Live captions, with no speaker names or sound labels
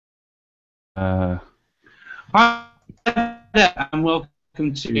Hi there, and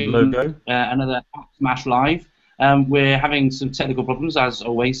welcome to Logo. another Smash Live. We're having some technical problems, as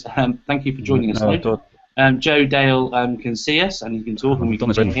always. Thank you for No, joining us, no, though. I've done, Joe Dale can see us, and he can talk, and we I've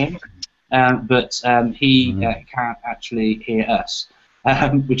done can this hear written. him, but he No. can't actually hear us,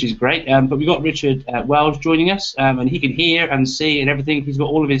 which is great. But we've got Richard Wells joining us, and he can hear and see and everything. He's got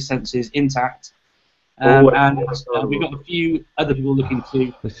all of his senses intact. And we've got a few other people looking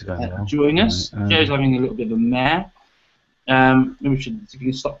to This is going well. join Right. us. Joe's having a little bit of a mare. Maybe we should, if you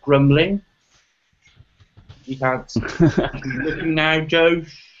can stop grumbling. You can't. Looking now, Joe.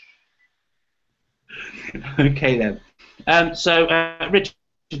 Okay then. Richard,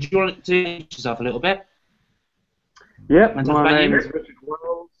 do you want to introduce yourself a little bit? Yep, And talk my about name you? is Richard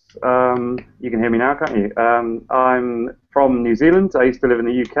Wells. You can hear me now, can't you? I'm from New Zealand. I used to live in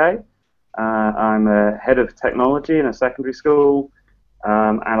the UK. I'm a head of technology in a secondary school,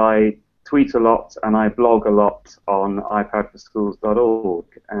 and I tweet a lot and I blog a lot on iPadforschools.org.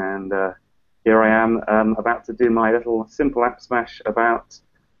 And here I am about to do my little simple app smash about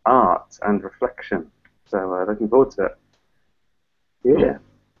art and reflection. So looking forward to it. Yeah. Cool.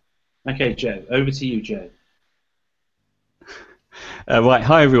 Okay, Joe. Over to you, Joe. Right,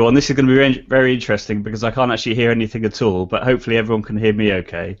 hi everyone. This is going to be very interesting because I can't actually hear anything at all, but hopefully everyone can hear me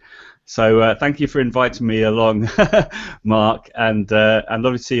okay. So thank you for inviting me along, Mark, and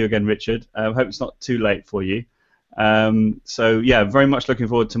lovely to see you again, Richard. I hope it's not too late for you. So yeah, very much looking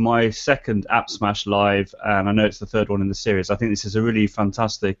forward to my second App Smash Live, and I know it's the third one in the series. I think this is a really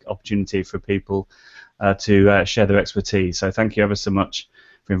fantastic opportunity for people to share their expertise. So thank you ever so much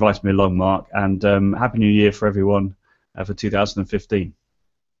for inviting me along, Mark, and Happy New Year for everyone for 2015.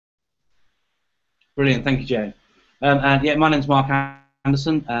 Brilliant. Thank you, Joe. And yeah, my name's Mark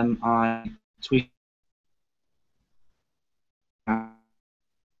Anderson. I tweet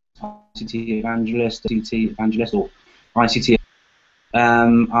ICT evangelist, CT evangelist, or ICT.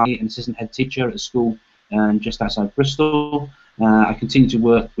 I'm an assistant head teacher at a school just outside Bristol. I continue to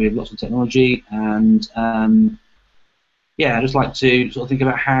work with lots of technology, and yeah, I just like to sort of think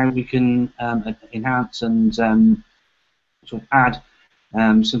about how we can enhance and sort of add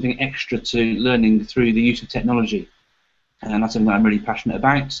something extra to learning through the use of technology. And that's something that I'm really passionate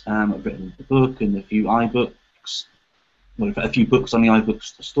about. I've written a book and a few iBooks, well, a few books on the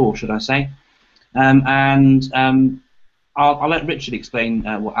iBooks store, should I say. I'll let Richard explain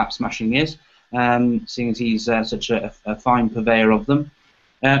what app smashing is, seeing as he's such a fine purveyor of them.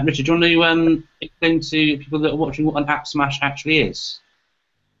 Richard, do you want to explain to people that are watching what an app smash actually is?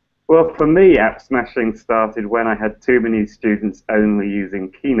 Well, for me, app smashing started when I had too many students only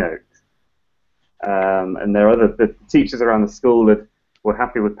using Keynote. And there are the teachers around the school that were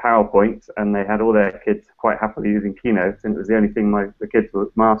happy with PowerPoint, and they had all their kids quite happily using Keynote, and it was the only thing the kids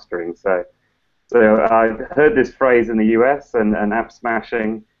were mastering. So I heard this phrase in the US, and app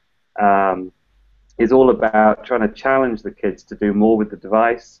smashing is all about trying to challenge the kids to do more with the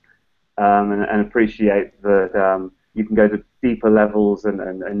device, and appreciate that you can go to deeper levels,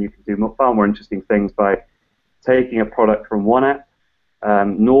 and you can do far more interesting things by taking a product from one app,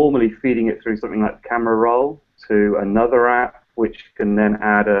 normally feeding it through something like the camera roll to another app, which can then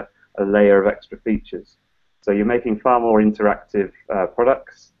add a layer of extra features. So you're making far more interactive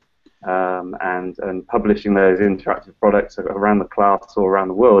products, and publishing those interactive products around the class or around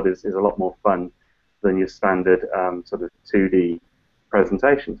the world is a lot more fun than your standard sort of 2D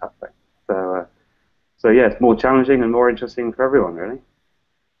presentation type thing. So yeah, it's more challenging and more interesting for everyone, really.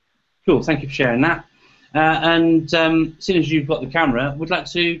 Cool, thank you for sharing that. Seeing as you've got the camera, would you like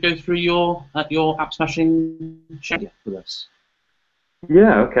to go through your app smashing share with us?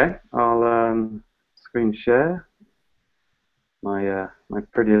 Yeah, okay. I'll screen share my my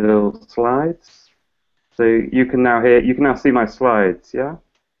pretty little slides. So you can now see my slides, yeah?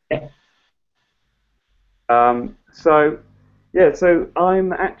 Yeah. So yeah, so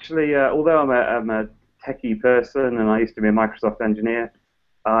I'm actually, although I'm a techie person and I used to be a Microsoft engineer,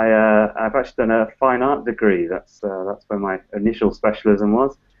 I've actually done a fine art degree. That's where my initial specialism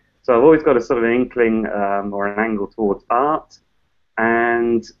was. So I've always got a sort of an inkling or an angle towards art.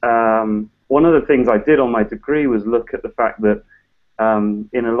 And one of the things I did on my degree was look at the fact that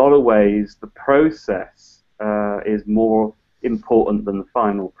in a lot of ways the process is more important than the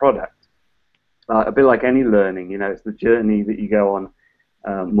final product. A bit like any learning, you know, it's the journey that you go on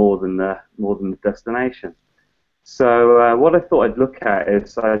more than the destination. So what I thought I'd look at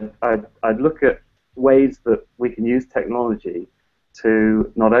is I'd look at ways that we can use technology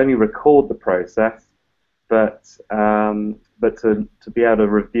to not only record the process, but to be able to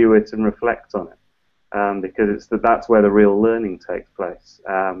review it and reflect on it, because that's where the real learning takes place.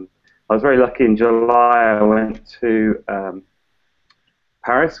 I was very lucky. In July, I went to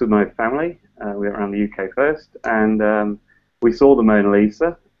Paris with my family. We went around the UK first, and we saw the Mona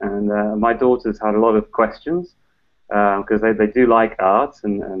Lisa. And my daughters had a lot of questions because they do like art,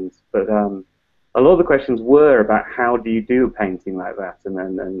 but a lot of the questions were about how do you do a painting like that,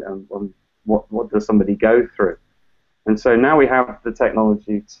 and what does somebody go through. And so now we have the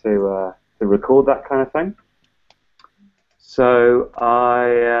technology to record that kind of thing. So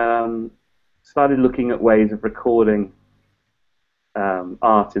I started looking at ways of recording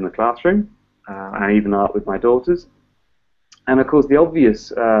art in the classroom, and even art with my daughters. And of course, the obvious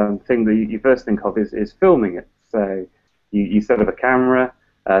thing that you first think of is filming it. So you set up a camera,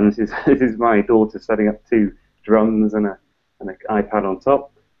 and this is my daughter setting up 2 drums and an iPad on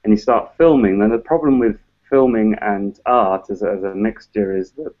top, and you start filming. Then the problem with filming and art as a mixture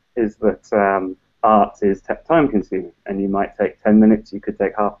is that art is time consuming, and you might take 10 minutes, you could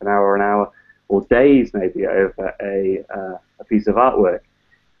take half an hour, or days maybe over a piece of artwork.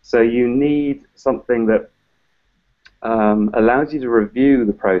 So you need something that allows you to review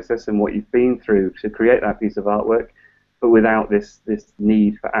the process and what you've been through to create that piece of artwork, but without this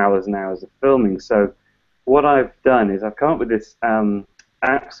need for hours and hours of filming. So what I've done is I've come up with this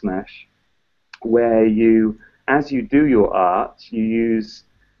AppSmash, where as you do your art, you use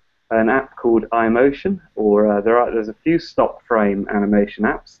an app called iMotion, or there's a few stop frame animation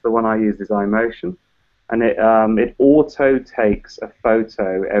apps. The one I use is iMotion, and it auto takes a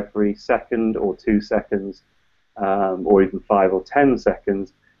photo every second or 2 seconds, or even 5 or 10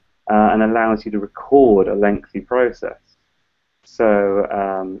 seconds, and allows you to record a lengthy process. So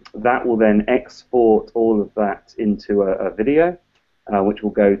that will then export all of that into a video, which will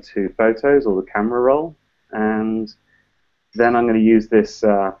go to photos or the camera roll, and then I'm going to use this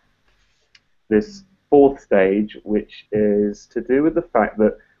 4th stage, which is to do with the fact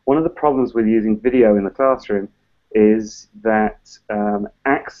that one of the problems with using video in the classroom is that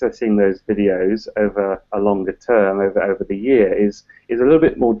accessing those videos over a longer term, over the year, is a little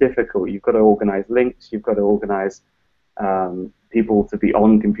bit more difficult. You've got to organize links, you've got to organize people to be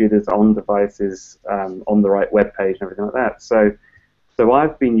on computers, on devices, on the right web page and everything like that. So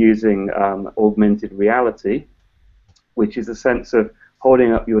I've been using augmented reality, which is a sense of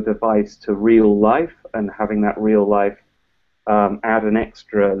holding up your device to real life and having that real life add an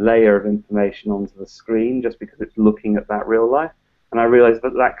extra layer of information onto the screen just because it's looking at that real life. And I realized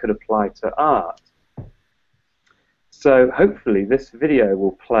that that could apply to art. So hopefully this video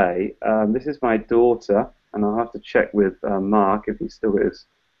will play. This is my daughter, and I'll have to check with Mark if he's still got his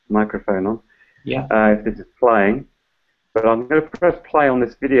microphone on. Yeah. If this is playing. But I'm going to press play on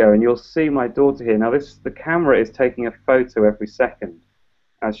this video, and you'll see my daughter here. Now the camera is taking a photo every second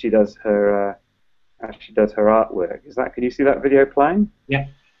as she does her artwork. Can you see that video playing? Yeah.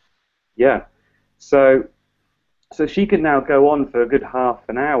 Yeah. So she can now go on for a good half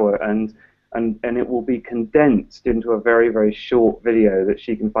an hour, and it will be condensed into a very, very short video that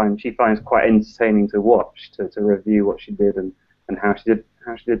she finds quite entertaining to watch, to review what she did and how she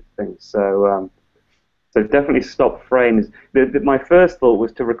did things. So definitely stop frames. My first thought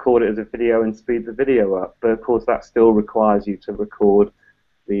was to record it as a video and speed the video up, but of course that still requires you to record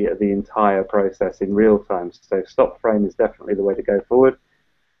the entire process in real time. So stop frame is definitely the way to go forward.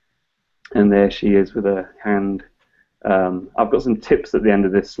 And there she is with her hand. I've got some tips at the end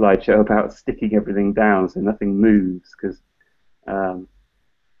of this slideshow about sticking everything down so nothing moves. But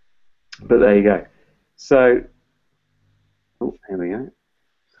there you go. So, here we go.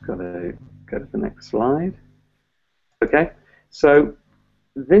 Just got to go to the next slide. Okay. So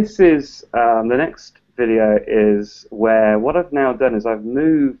this is the next video is where what I've now done is I've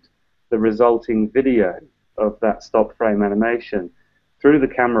moved the resulting video of that stop frame animation through the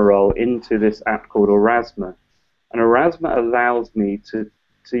camera roll into this app called Aurasma. And Aurasma allows me to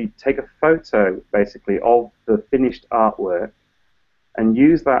take a photo basically of the finished artwork and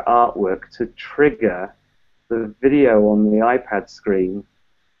use that artwork to trigger the video on the iPad screen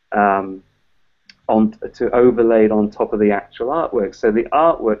to overlaid on top of the actual artwork. So the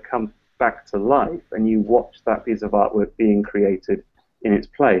artwork comes back to life, and you watch that piece of artwork being created in its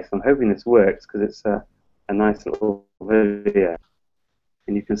place. I'm hoping this works because it's a nice little video.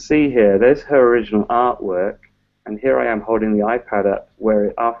 And you can see here, there's her original artwork, and here I am holding the iPad up,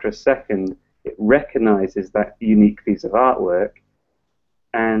 where after a second it recognizes that unique piece of artwork,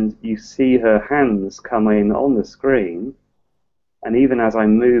 and you see her hands come in on the screen, and even as I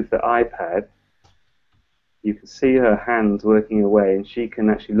move the iPad, you can see her hands working away, and she can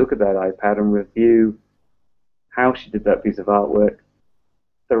actually look at that iPad and review how she did that piece of artwork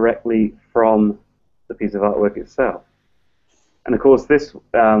directly from the piece of artwork itself. And of course, this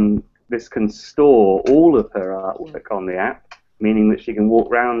this can store all of her artwork on the app, meaning that she can walk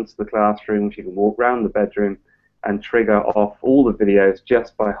round the classroom, she can walk round the bedroom, and trigger off all the videos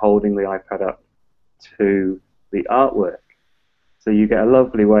just by holding the iPad up to the artwork. So you get a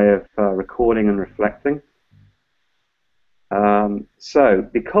lovely way of recording and reflecting. So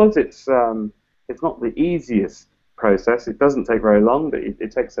because it's not the easiest process, it doesn't take very long, but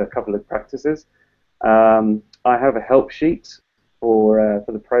it takes a couple of practices. I have a help sheet for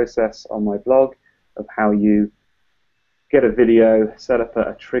the process on my blog of how you get a video, set up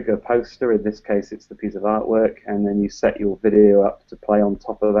a trigger poster. In this case, it's the piece of artwork, and then you set your video up to play on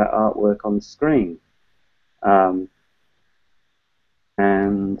top of that artwork on the screen.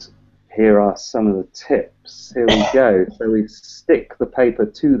 And here are some of the tips. Here we go. So we stick the paper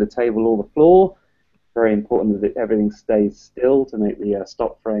to the table or the floor. Very important that everything stays still to make the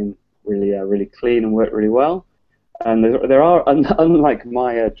stop frame really clean and work really well. And there are, unlike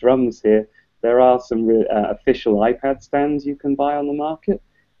my drums here, there are some official iPad stands you can buy on the market.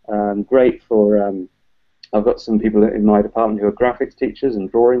 Great for, I've got some people in my department who are graphics teachers and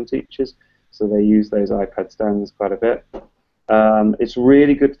drawing teachers, so they use those iPad stands quite a bit. It's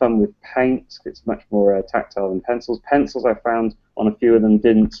really good fun with paint. It's much more tactile than pencils. Pencils, I found on a few of them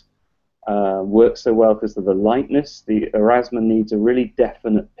didn't work so well because of the lightness. The Erasmus needs a really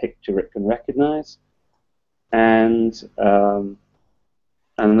definite picture it can recognize. And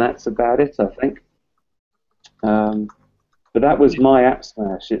that's about it, I think. But that was my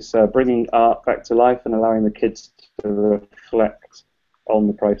AppSmash. It's bringing art back to life and allowing the kids to reflect on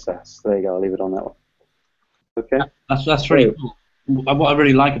the process. There you go, I'll leave it on that one. Okay. That's really cool. What I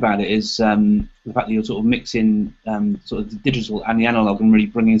really like about it is the fact that you're sort of mixing sort of the digital and the analog and really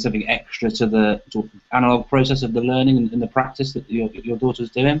bringing something extra to the sort of analog process of the learning and the practice that your daughter's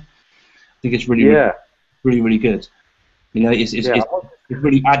doing. I think it's really, really good. You know, it's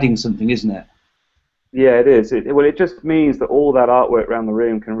really adding something, isn't it? Yeah, it is. Well, it just means that all that artwork around the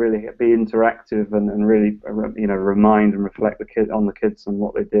room can really be interactive and really, you know, remind and reflect the kids and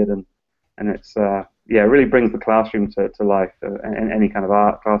what they did, and it's it really brings the classroom to life, any kind of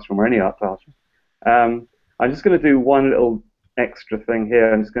art classroom or any art classroom. I'm just going to do one little extra thing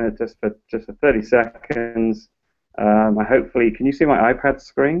here. I'm just going to just for 30 seconds. Hopefully, can you see my iPad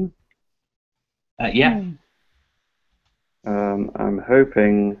screen? Yeah. I'm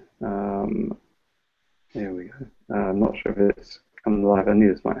hoping. Here we go. I'm not sure if it's come live. I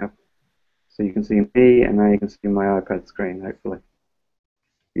knew this might happen. So you can see me, and now you can see my iPad screen, hopefully.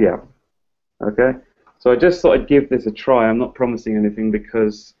 Yeah. Okay. So I just thought I'd give this a try. I'm not promising anything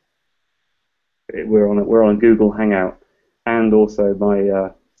because we're on a Google Hangout, and also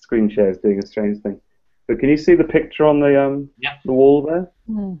my screen share is doing a strange thing. But can you see the picture on the wall there?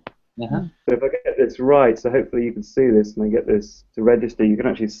 Mm. Uh-huh. So if I get this right, so hopefully you can see this, and I get this to register. You can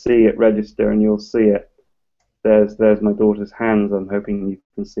actually see it register, and you'll see it. There's my daughter's hands. I'm hoping you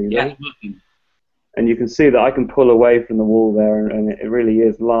can see that. Yeah, it's working. And you can see that I can pull away from the wall there, and it really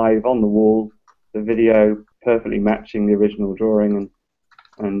is live on the wall. The video perfectly matching the original drawing,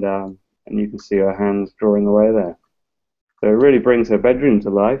 and you can see her hands drawing away there. So it really brings her bedroom to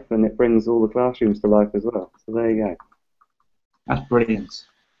life, and it brings all the classrooms to life as well. So there you go. That's brilliant.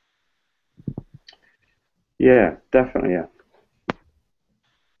 Yeah, definitely, yeah.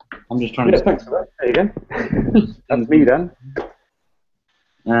 I'm just trying to... Thanks for that. There you go. That's me done.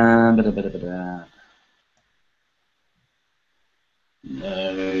 No,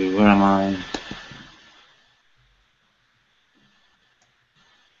 where am I?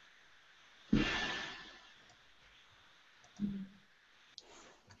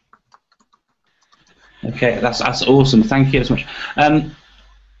 Okay, that's awesome. Thank you so much.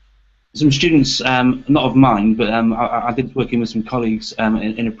 Some students, not of mine, but I did working with some colleagues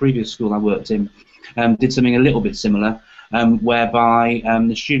in a previous school I worked in, did something a little bit similar, whereby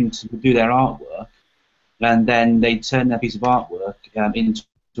the students would do their artwork, and then they turn their piece of artwork in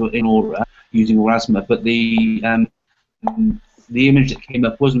Aura using Aurasma, but the image that came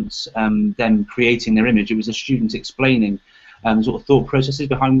up wasn't them creating their image. It was the students explaining sort of thought processes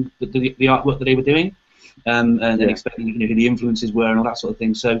behind the artwork that they were doing. And explaining who the influences were and all that sort of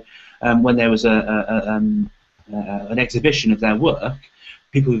thing. So when there was an exhibition of their work,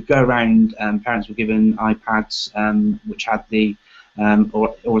 people would go around. Parents were given iPads which had the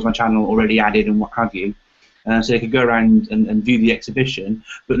Aurasma channel already added and what have you, so they could go around and view the exhibition,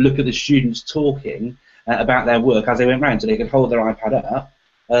 but look at the students talking about their work as they went round. So they could hold their iPad up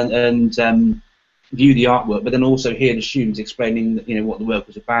and view the artwork, but then also hear the students explaining, what the work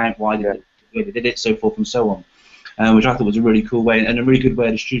was about, why they did it, so forth and so on, which I thought was a really cool way and a really good way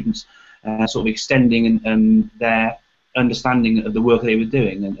of the students sort of extending their understanding of the work they were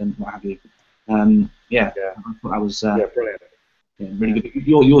doing and what have you. Yeah, Yeah. I thought that was Brilliant. yeah, really good.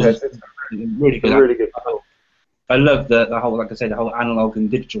 Yours Yes, is it's really a good. really good tool. I love the whole, like I say, the whole analog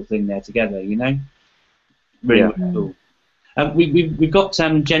and digital thing there together. You know, really, Yeah. really cool. We've got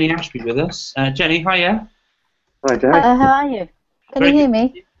Jenny Ashby with us. Jenny, hiya. Hi, Jay. Hello, how are you? Can you hear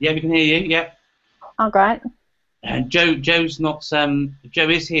me? Yeah, we can hear you. Yeah. Oh, great. Joe's not. Joe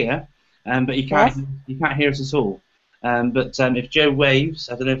is here, but he Yes. can't hear us at all. But if Joe waves,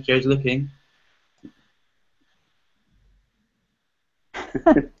 I don't know if Joe's looking.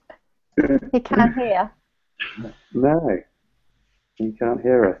 He can't hear. No, you can't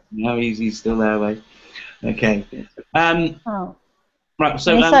hear us. No, he's still there. Wait. Okay. Oh. Right.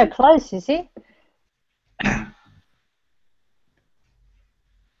 So He's so close, is he?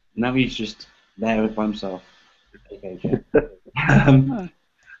 now he's just there by himself. Okay, Joe.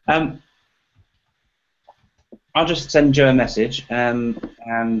 I'll just send Joe a message and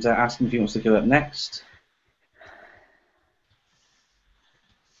ask him if he wants to go up next.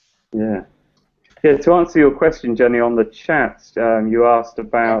 Yeah. Yeah, to answer your question, Jenny, on the chat, you asked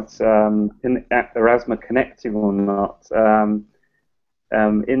about Erasmus connecting or not.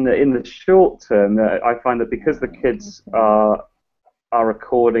 In the short term, I find that because the kids are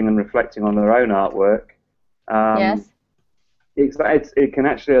recording and reflecting on their own artwork, Yes. it can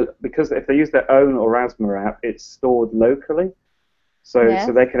actually, because if they use their own Erasmus app, it's stored locally, so Yes.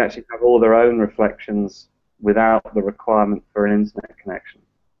 they can actually have all their own reflections without the requirement for an internet connection.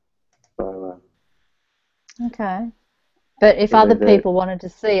 So, Okay. But if So other they- people wanted to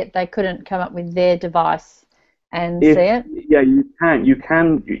see it, they couldn't come up with their device and see it? Yeah, you can. You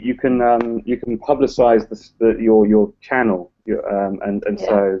can publicize your channel, and Yeah.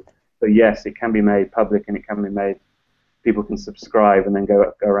 so yes, it can be made public, and it can be made. People can subscribe and then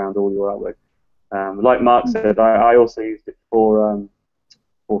go around all your artwork. Like Mark said, I also used it for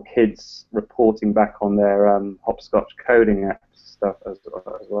kids reporting back on their hopscotch coding apps stuff as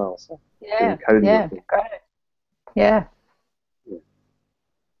well. So Yeah. coding Yeah. with it. Great. Yeah. Yeah.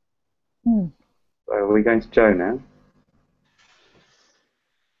 Hmm. So are we going to Joe now?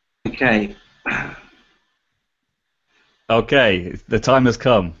 Okay. Okay, the time has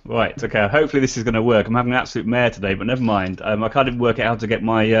come. Right, okay, hopefully this is going to work. I'm having an absolute mare today, but never mind. I can't even work out how to get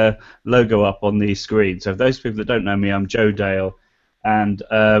my logo up on the screen. So for those people that don't know me, I'm Joe Dale, and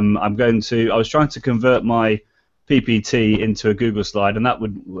I was trying to convert my PPT into a Google slide, and that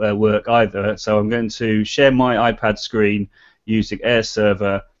would work either. So I'm going to share my iPad screen using Air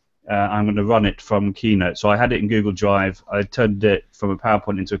Server. I'm going to run it from Keynote. So I had it in Google Drive. I turned it from a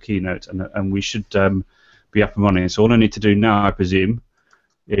PowerPoint into a Keynote, and we should be up and running. So all I need to do now, I presume,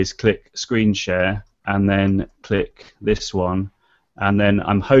 is click Screen Share, and then click this one, and then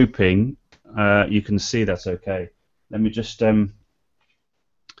I'm hoping you can see that's okay. Let me just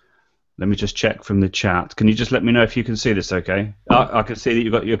check from the chat. Can you just let me know if you can see this okay? I can see that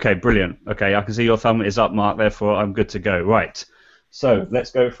you've got, okay, brilliant. Okay, I can see your thumb is up, Mark, therefore I'm good to go. Right, so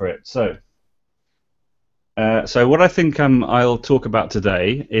let's go for it. So what I think I'll talk about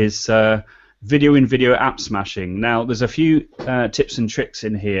today is video-in-video app smashing. Now, there's a few tips and tricks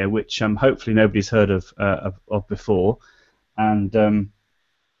in here which hopefully nobody's heard of before, and I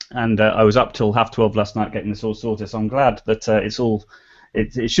was up till 12:30 last night getting this all sorted. So I'm glad that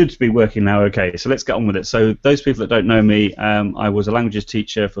it should be working now. Okay, so let's get on with it. So those people that don't know me, I was a languages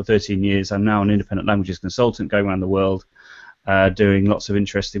teacher for 13 years. I'm now an independent languages consultant going around the world, doing lots of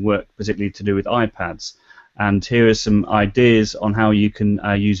interesting work, particularly to do with iPads. And here are some ideas on how you can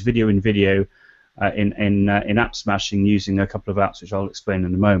use video-in-video in app smashing using a couple of apps, which I'll explain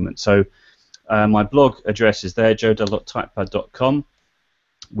in a moment. So my blog address is there, joedell.typepad.com,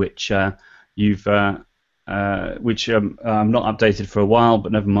 which I'm not updated for a while,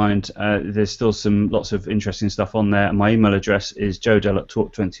 but never mind. There's still lots of interesting stuff on there. And my email address is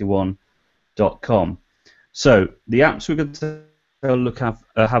joedell@talk21.com. So the apps we're going to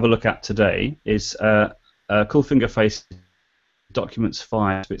have a look at today is Cool Finger Face, Documents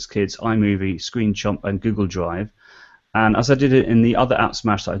 5, Spits Kids, iMovie, ScreenChomp, and Google Drive. And as I did it in the other app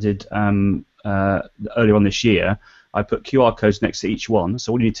smash that I did earlier on this year, I put QR codes next to each one.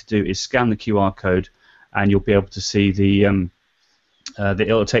 So all you need to do is scan the QR code, and you'll be able to see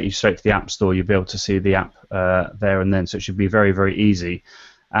it'll take you straight to the App Store. You'll be able to see the app there and then. So it should be very, very easy.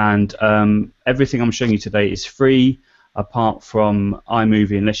 And everything I'm showing you today is free, apart from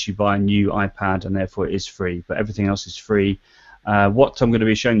iMovie, unless you buy a new iPad, and therefore it is free. But everything else is free. What I'm going to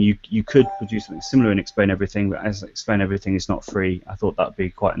be showing you, you could produce something similar in Explain Everything, but as Explain Everything is not free, I thought that would be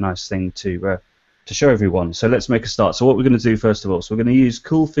quite a nice thing to show everyone. So let's make a start. So what we're going to do first of all, so we're going to use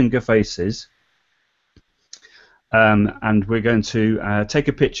Cool Finger Faces, and we're going to take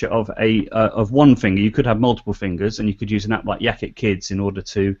a picture of one finger. You could have multiple fingers, and you could use an app like Yakit Kids in order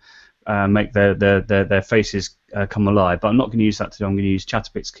to make their faces come alive. But I'm not going to use that today. I'm going to use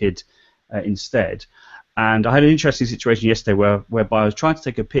Chatterpix Kid instead. And I had an interesting situation yesterday whereby I was trying to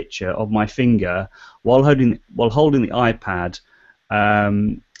take a picture of my finger while holding the iPad.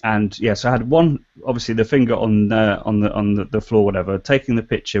 And yeah, so I had one, obviously the finger on the floor, whatever, taking the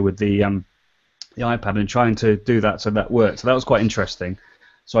picture with the iPad and trying to do that so that worked. So that was quite interesting.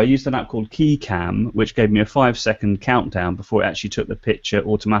 So I used an app called KeyCam, which gave me a 5-second countdown before it actually took the picture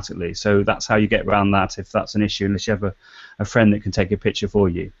automatically. So that's how you get around that if that's an issue, unless you have a friend that can take a picture for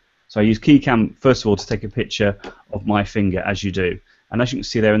you. So I use KeyCam, first of all, to take a picture of my finger, as you do. And as you can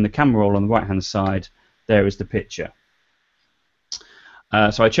see there in the camera roll on the right-hand side, there is the picture.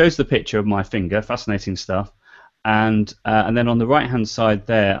 So I chose the picture of my finger, fascinating stuff. And then on the right-hand side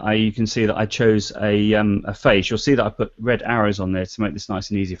there, you can see that I chose a face. You'll see that I put red arrows on there to make this nice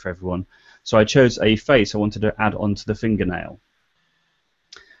and easy for everyone. So I chose a face I wanted to add onto the fingernail.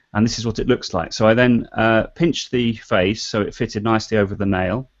 And this is what it looks like. So I then pinched the face so it fitted nicely over the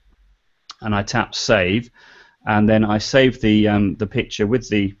nail. And I tapped save, and then I saved the picture with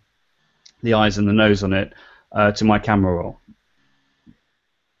the eyes and the nose on it to my camera roll.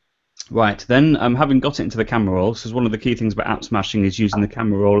 Right, then having got it into the camera roll, so one of the key things about app smashing is using the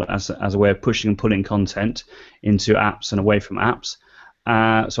camera roll as a way of pushing and pulling content into apps and away from apps.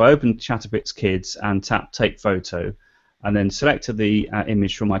 So I opened Chatterpix Kids and tapped Take Photo, and then selected the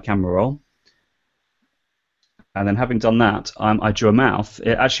image from my camera roll. And then having done that, I drew a mouth.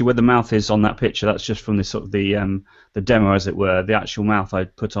 Actually, where the mouth is on that picture, that's just from the sort of the demo, as it were. The actual mouth I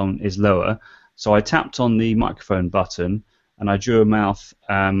put on is lower. So I tapped on the microphone button, and I drew a mouth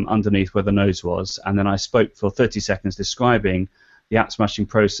underneath where the nose was, and then I spoke for 30 seconds describing the app smashing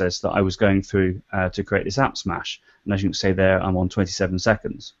process that I was going through to create this app smash. And as you can see there, I'm on 27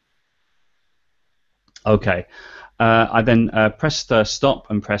 seconds. Okay, I then pressed stop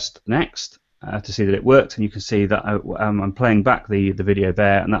and pressed next. To see that it worked, and you can see that I'm playing back the video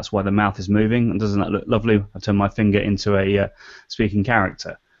there, and that's why the mouth is moving. And doesn't that look lovely? I turned my finger into a speaking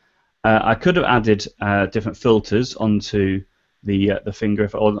character. I could have added different filters onto the finger,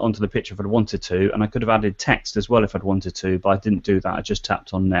 onto the picture if I'd wanted to, and I could have added text as well if I'd wanted to, but I didn't do that. I just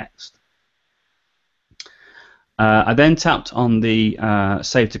tapped on next. I then tapped on the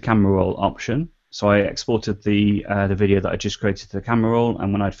save to camera roll option. So I exported the video that I just created to the camera roll,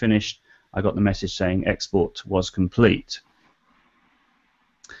 and when I'd finished, I got the message saying export was complete.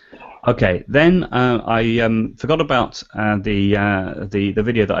 Okay, then I forgot about the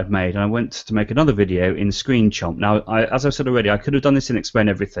video that I'd made, and I went to make another video in Screen Chomp. Now, as I've said already, I could have done this in Explain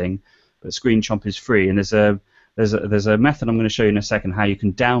Everything, but Screen Chomp is free, and there's a method I'm going to show you in a second how you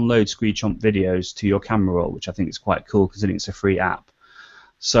can download Screen Chomp videos to your camera roll, which I think is quite cool considering it's a free app.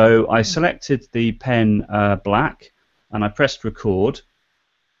 So I selected the pen black, and I pressed record.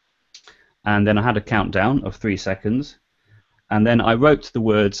 And then I had a countdown of 3 seconds, and then I wrote the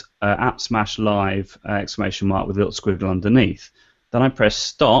words AppSmashLive exclamation mark with a little squiggle underneath. Then I pressed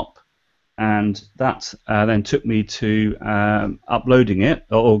stop, and that then took me to uploading it,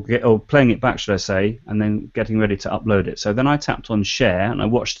 or playing it back, should I say, and then getting ready to upload it. So then I tapped on share, and I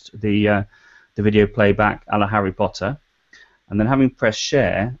watched the video playback a la Harry Potter, and then having pressed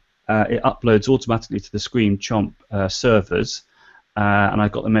share, it uploads automatically to the Screen Chomp servers. And I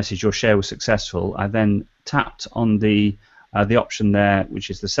got the message, your share was successful. I then tapped on the option there, which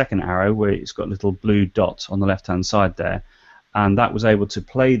is the second arrow, where it's got a little blue dot on the left-hand side there, and that was able to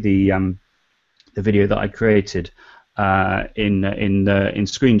play the video that I created in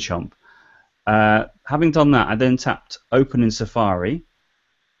Screen Chomp. Having done that, I then tapped Open in Safari,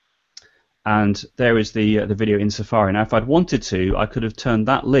 and there is the video in Safari. Now, if I'd wanted to, I could have turned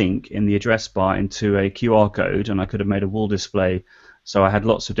that link in the address bar into a QR code, and I could have made a wall display. So I had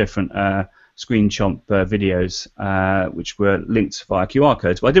lots of different Screen Chomp videos which were linked via QR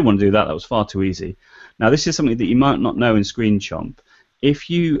codes. But I didn't want to do that. That was far too easy. Now, this is something that you might not know in Screen Chomp. If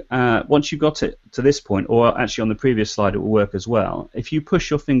you once you got it to this point, or actually on the previous slide, it will work as well. If you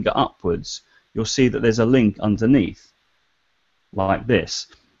push your finger upwards, you'll see that there's a link underneath, like this.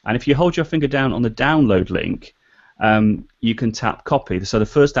 And if you hold your finger down on the download link, you can tap copy. So the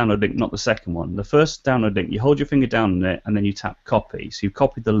first download link, not the second one. The first download link, you hold your finger down on it, and then you tap copy. So you've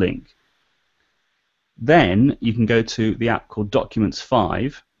copied the link. Then you can go to the app called Documents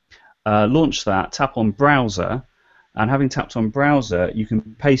 5, launch that, tap on Browser, and having tapped on Browser, you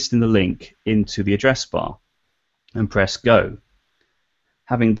can paste in the link into the address bar and press Go.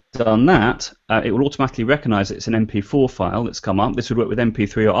 Having done that, it will automatically recognize it's an MP4 file that's come up. This would work with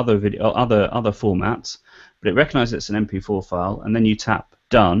MP3 or other video, or other formats, but it recognizes it's an MP4 file, and then you tap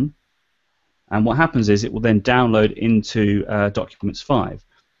Done, and what happens is it will then download into Documents 5.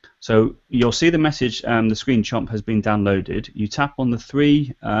 So you'll see the message, the screen chomp has been downloaded. You tap on the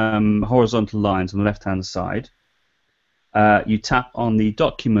three horizontal lines on the left-hand side. You tap on the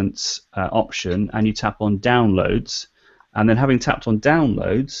Documents option, and you tap on Downloads. And then having tapped on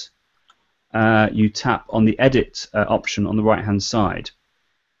Downloads, you tap on the Edit option on the right-hand side.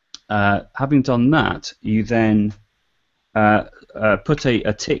 Having done that, you then put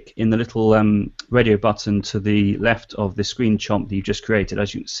a tick in the little radio button to the left of the screen chomp that you just created.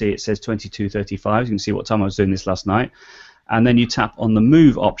 As you can see, it says 22:35. You can see what time I was doing this last night. And then you tap on the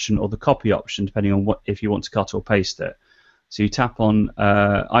Move option or the Copy option, depending on if you want to cut or paste it. So you tap on,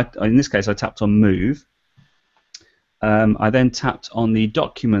 in this case, I tapped on Move. I then tapped on the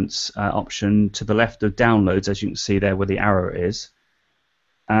Documents option to the left of Downloads, as you can see there where the arrow is.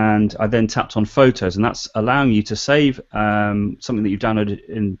 And I then tapped on Photos, and that's allowing you to save something that you've downloaded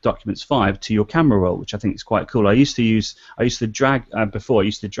in Documents 5 to your camera roll, which I think is quite cool. I used to drag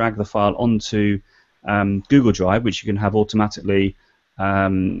the file onto Google Drive, which you can have automatically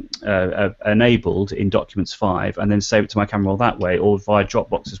enabled in Documents 5, and then save it to my camera roll that way, or via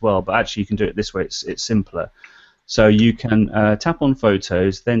Dropbox as well. But actually, you can do it this way. It's simpler. So you can tap on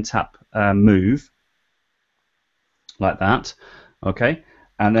Photos, then tap Move, like that. Okay.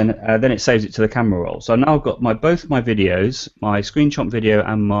 And then it saves it to the camera roll. So now I've got both my videos, my screen chomp video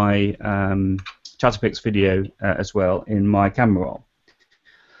and my Chatterpix video as well in my camera roll.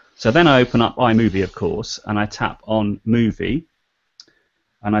 So then I open up iMovie, of course, and I tap on Movie,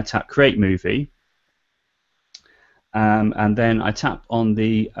 and I tap Create Movie, and then I tap on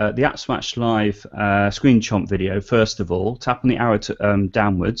the AppSmashLive screen chomp video first of all. Tap on the arrow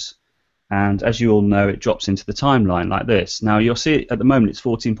downwards. And as you all know, it drops into the timeline like this. Now you'll see at the moment it's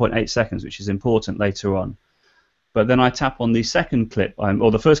 14.8 seconds, which is important later on. But then I tap on the second clip, or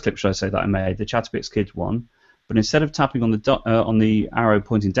the first clip, should I say, that I made, the Chatterpix Kids one. But instead of tapping on the arrow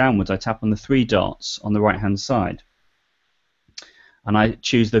pointing downwards, I tap on the three dots on the right-hand side, and I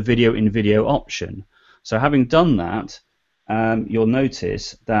choose the Video in Video option. So having done that, you'll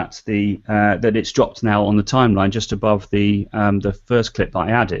notice that that it's dropped now on the timeline just above the first clip that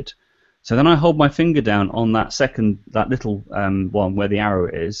I added. So then I hold my finger down on that little one where the arrow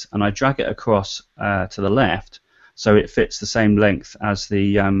is, and I drag it across to the left, so it fits the same length as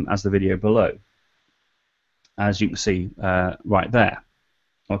the video below, as you can see right there.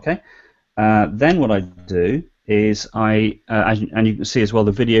 Okay. Then what I do is and you can see as well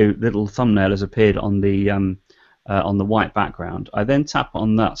the video little thumbnail has appeared on the white background. I then tap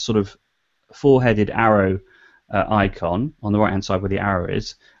on that sort of four-headed arrow icon on the right-hand side where the arrow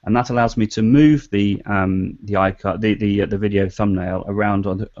is, and that allows me to move the icon, the video thumbnail around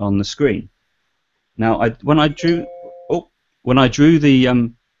on the screen. Now, when I drew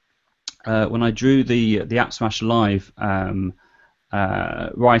the AppSmashLive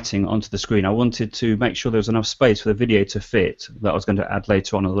writing onto the screen, I wanted to make sure there was enough space for the video to fit that I was going to add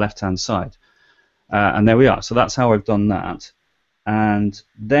later on the left-hand side. And there we are. So that's how I've done that. And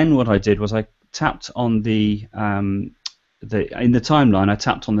then what I did was I tapped on in the timeline. I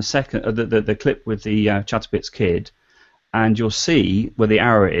tapped on the second the clip with the Chatterpix Kid, and you'll see where the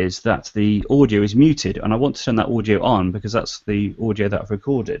arrow is that the audio is muted, and I want to turn that audio on because that's the audio that I've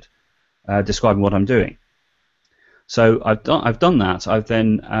recorded, describing what I'm doing. So I've done that. I've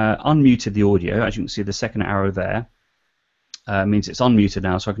then unmuted the audio. As you can see, the second arrow there means it's unmuted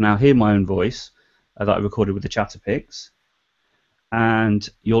now, so I can now hear my own voice that I recorded with the Chatterpix. And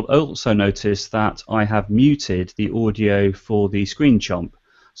you'll also notice that I have muted the audio for the screen chomp.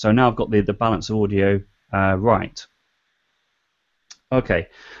 So now I've got the balance of audio right. Okay,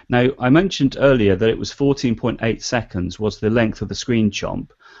 now I mentioned earlier that it was 14.8 seconds was the length of the screen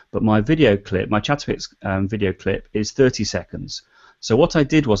chomp, but my video clip, my Chatterpix video clip, is 30 seconds. So what I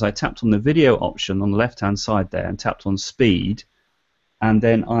did was I tapped on the video option on the left-hand side there and tapped on speed, and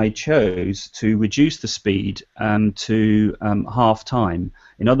then I chose to reduce the speed to half time.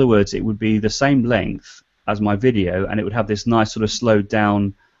 In other words, it would be the same length as my video, and it would have this nice sort of slowed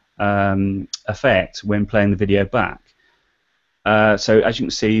down effect when playing the video back. So as you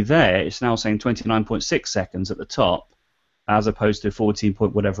can see there, it's now saying 29.6 seconds at the top, as opposed to 14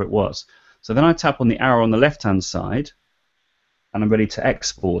 point whatever it was. So then I tap on the arrow on the left-hand side, and I'm ready to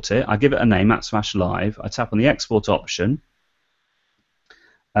export it. I give it a name, AppSmashLive. I tap on the export option,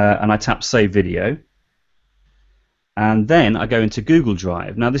 and I tap Save Video. And then I go into Google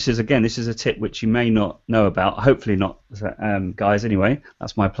Drive. Now this is a tip which you may not know about, hopefully not, guys, anyway,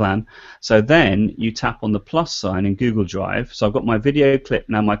 that's my plan. So then you tap on the plus sign in Google Drive. So I've got my video clip,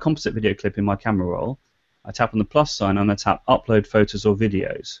 now my composite video clip in my camera roll. I tap on the plus sign and I tap upload photos or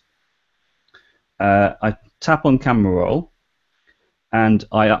videos. I tap on camera roll and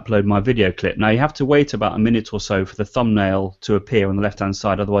I upload my video clip. Now you have to wait about a minute or so for the thumbnail to appear on the left hand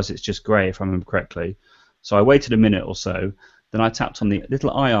side, otherwise it's just grey if I remember correctly. So I waited a minute or so, then I tapped on the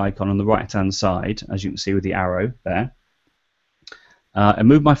little eye icon on the right-hand side, as you can see with the arrow there. I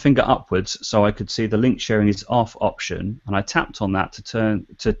moved my finger upwards so I could see the link sharing is off option, and I tapped on that to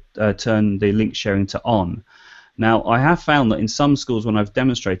turn the link sharing to on. Now, I have found that in some schools when I've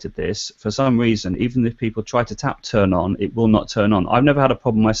demonstrated this, for some reason, even if people try to tap turn on, it will not turn on. I've never had a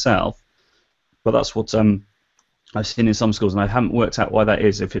problem myself, but that's what I've seen in some schools, and I haven't worked out why that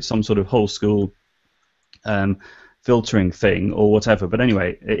is, if it's some sort of whole school filtering thing or whatever, but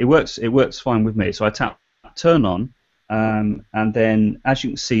anyway, it works fine with me. So I tap turn on, and then as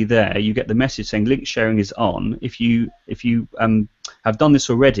you can see there, you get the message saying link sharing is on. If you have done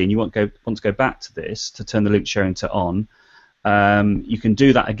this already and you want to go back to this to turn the link sharing to on, you can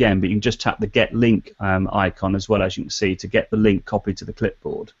do that again, but you can just tap the get link icon as well, as you can see, to get the link copied to the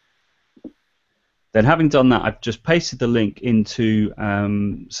clipboard. Then having done that, I've just pasted the link into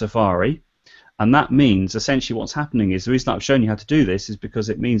Safari. And that means essentially what's happening is, the reason I've shown you how to do this is because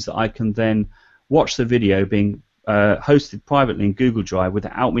it means that I can then watch the video being hosted privately in Google Drive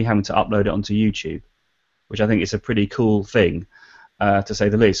without me having to upload it onto YouTube, which I think is a pretty cool thing, to say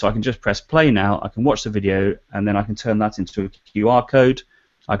the least. So I can just press play now, I can watch the video, and then I can turn that into a QR code.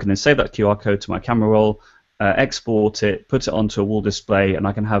 I can then save that QR code to my camera roll, export it, put it onto a wall display, and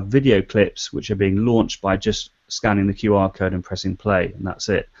I can have video clips which are being launched by just scanning the QR code and pressing play, and that's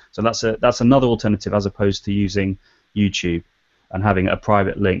it. So that's another alternative as opposed to using YouTube and having a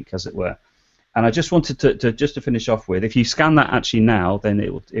private link, as it were. And I just wanted to finish off with, if you scan that actually now, then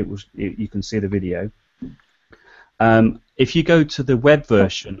you can see the video. If you go to the web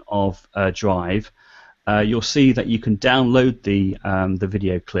version of Drive, you'll see that you can download the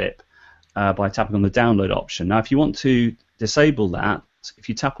video clip by tapping on the download option. Now, if you want to disable that, if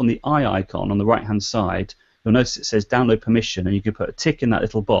you tap on the eye icon on the right-hand side, you'll notice it says download permission, and you can put a tick in that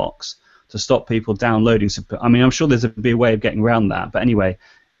little box to stop people downloading. I mean, I'm sure there's a way of getting around that, but anyway,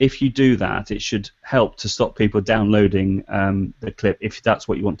 if you do that, it should help to stop people downloading the clip if that's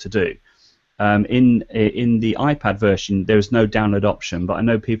what you want to do. In the iPad version, there is no download option, but I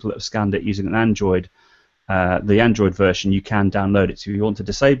know people that have scanned it using an Android, the Android version, you can download it. So if you want to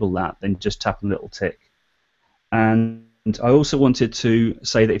disable that, then just tap on the little tick. And I also wanted to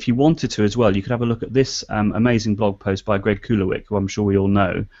say that if you wanted to as well, you could have a look at this amazing blog post by Greg Kulowick, who I'm sure we all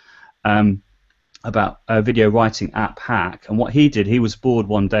know, about a video writing app hack. And what he did, he was bored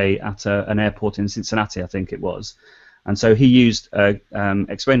one day at an airport in Cincinnati, I think it was, and so he used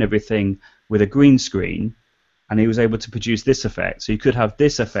Explain Everything with a green screen, and he was able to produce this effect. So you could have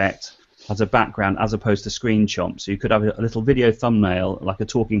this effect as a background as opposed to screen chomp. So you could have a little video thumbnail, like a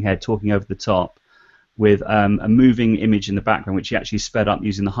talking head talking over the top, with a moving image in the background, which he actually sped up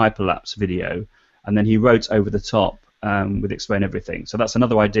using the hyperlapse video, and then he wrote over the top with Explain Everything. So that's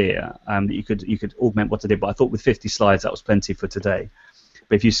another idea that you could augment what I did, but I thought with 50 slides that was plenty for today.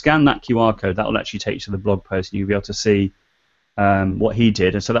 But if you scan that QR code, that will actually take you to the blog post, and you'll be able to see what he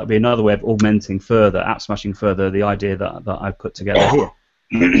did, and so that would be another way of augmenting further, app smashing further the idea that I've put together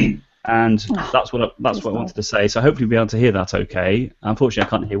here. And that's what I wanted to say. So hopefully you'll be able to hear that okay. Unfortunately, I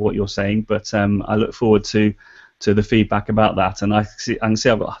can't hear what you're saying, but I look forward to the feedback about that. And I can see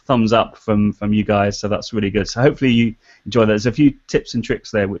I've got a thumbs up from you guys, so that's really good. So hopefully you enjoy that. There's a few tips and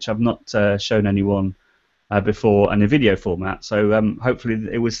tricks there which I've not shown anyone before in a video format. So hopefully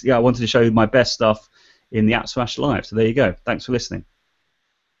it was, I wanted to show you my best stuff in the AppSmashLive. So there you go. Thanks for listening.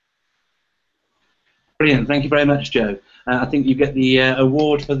 Brilliant. Thank you very much, Joe. I think you get the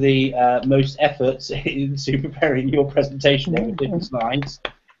award for the most efforts into preparing your presentation there with different slides.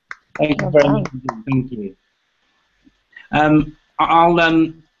 Thank you very much. Thank you.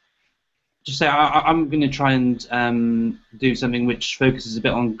 I'll just say I'm going to try and do something which focuses a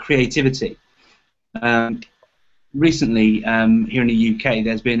bit on creativity. Recently, here in the UK,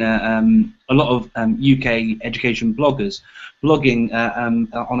 there's been a lot of UK education bloggers blogging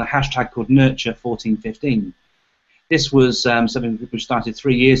on a hashtag called Nurture1415. This was something which started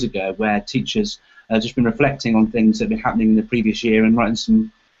 3 years ago, where teachers have just been reflecting on things that have been happening in the previous year and writing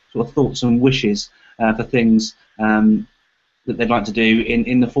some sort of thoughts and wishes for things that they'd like to do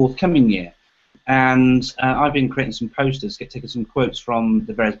in the forthcoming year. And I've been creating some posters, taking some quotes from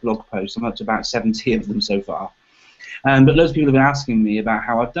the various blog posts. I'm up to about 70 of them so far. But loads of people have been asking me about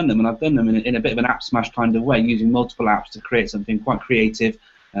how I've done them, and I've done them in a bit of an app smash kind of way, using multiple apps to create something quite creative,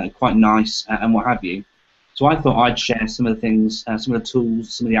 quite nice, and what have you. So I thought I'd share some of the things, some of the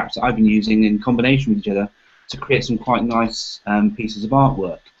tools, some of the apps that I've been using in combination with each other to create some quite nice pieces of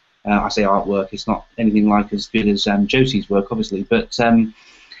artwork. I say artwork; it's not anything like as good as Josie's work, obviously, but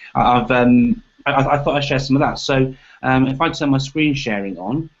I thought I'd share some of that. So if I turn my screen sharing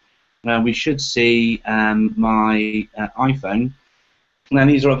on, we should see my iPhone. Now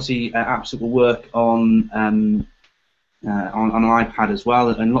these are obviously apps that will work on an iPad as well,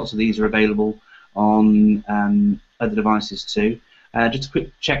 and lots of these are available on other devices too. Just a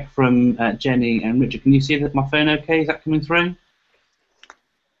quick check from Jenny and Richard. Can you see that my phone okay? Is that coming through?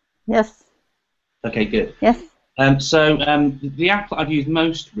 Yes. Okay, good. Yes. So the app that I've used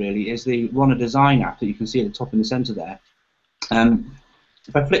most really is the Runner Design app that you can see at the top in the centre there.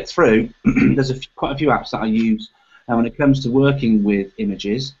 If I flick through, there's quite a few apps that I use when it comes to working with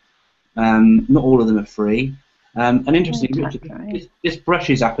images. Not all of them are free. And interestingly, Richard, this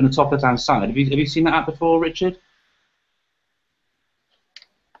Brushes app in the top left-hand side, have you seen that app before, Richard?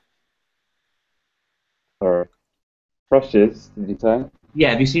 Sorry. Brushes, did you say?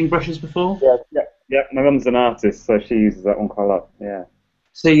 Yeah, have you seen Brushes before? Yeah. My mum's an artist, so she uses that one quite a lot. Yeah.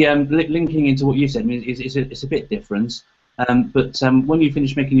 See, linking into what you said, I mean, it's a bit different. But when you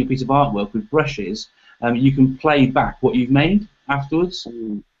finish making your piece of artwork with Brushes, you can play back what you've made afterwards. So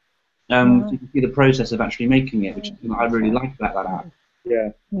you can see the process of actually making it, which is what I really like about that app.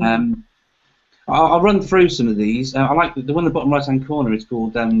 Yeah. I'll run through some of these. I like the one in the bottom right-hand corner. It's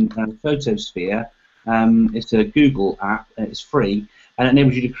called Photosphere. It's a Google app. It's free, and it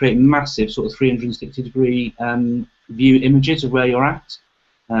enables you to create massive sort of 360-degree view images of where you're at,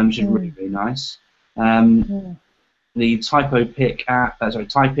 which is really, really nice. The Typic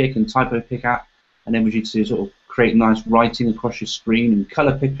and Typo Pick app enables you to sort of create nice writing across your screen, and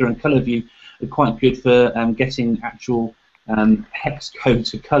Color Picker and Color View are quite good for getting actual hex code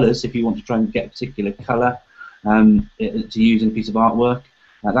to colours if you want to try and get a particular colour to use in a piece of artwork.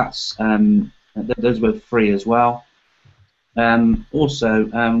 Those were free as well. Also,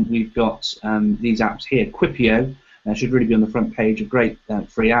 we've got these apps here. Quipio should really be on the front page. A great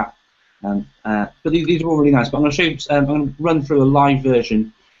free app. But these are all really nice. But I'm going to show you. I'm going to run through a live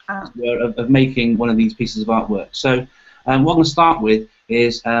version of making one of these pieces of artwork. So what I'm going to start with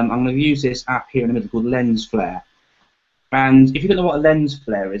is I'm going to use this app here in the middle called Lens Flare. And if you don't know what a lens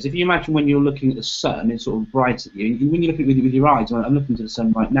flare is, if you imagine when you're looking at the sun, it's sort of bright at you. And when you look at it with your eyes, I'm looking to the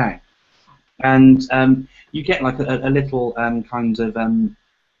sun right now, and you get like a little kind of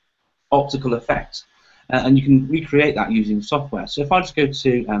optical effect, and you can recreate that using software. So if I just go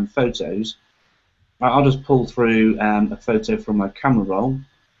to Photos, I'll just pull through a photo from my camera roll.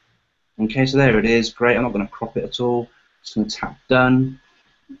 Okay, so there it is. Great. I'm not going to crop it at all. Just going to tap Done,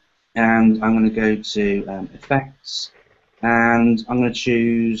 and I'm going to go to Effects. And I'm going to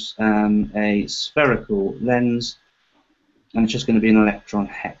choose a spherical lens, and it's just going to be an electron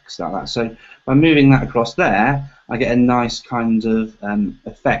hex like that. So by moving that across there, I get a nice kind of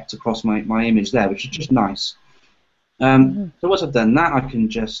effect across my image there, which is just nice. So once I've done that, I can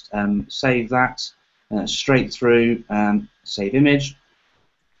just save that straight through, save image,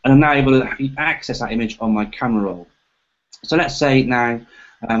 and I'm now able to access that image on my camera roll. So let's say now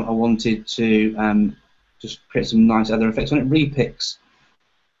I wanted to just create some nice other effects on it. Repix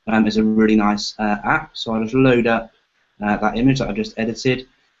is a really nice app, so I'll just load up that image that I've just edited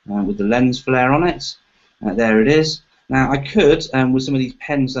with the lens flare on it. There it is. Now I could, with some of these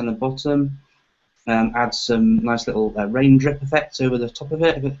pens down the bottom, add some nice little rain drip effects over the top of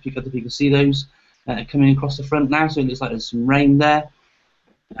it. If you can see those coming across the front now, so it looks like there's some rain there.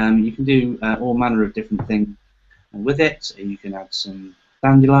 You can do all manner of different things with it. You can add some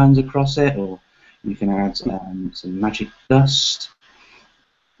dandelions across it, or you can add some magic dust.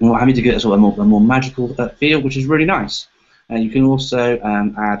 And what have you to get sort of a more magical feel, which is really nice. You can also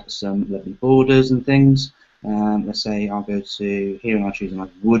add some lovely borders and things. Let's say I'll go to here and I'll choose a nice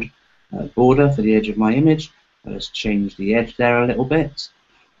wood border for the edge of my image. I'll just change the edge there a little bit.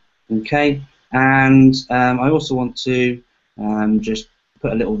 Okay, and I also want to just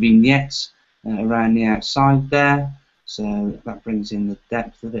put a little vignette around the outside there. So that brings in the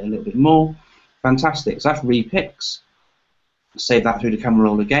depth of it a little bit more. Fantastic. So that's Repix. Save that through the camera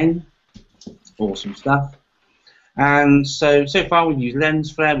roll again. Awesome stuff. And so far we've used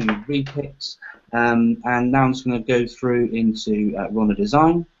lens flare, we've used Repix, and now I'm just going to go through into Runner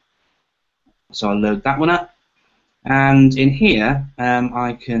Design. So I'll load that one up, and in here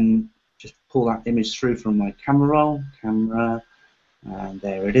I can just pull that image through from my camera roll. And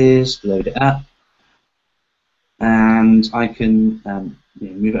there it is. Load it up. and I can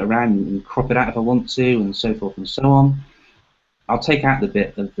move it around and crop it out if I want to, and so forth and so on. I'll take out the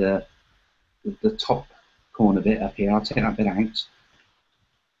bit of the top corner bit up here. I'll take that bit out.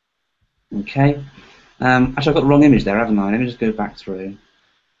 Okay. Actually, I've got the wrong image there, haven't I? Let me just go back through.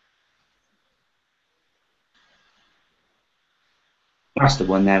 That's the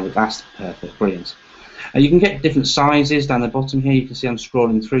one there. That's perfect. Brilliant. You can get different sizes down the bottom here. You can see I'm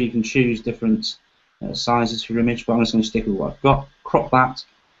scrolling through. You can choose different sizes for your image, but I'm just going to stick with what I've got. Crop that.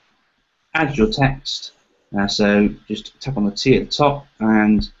 Add your text. So just tap on the T at the top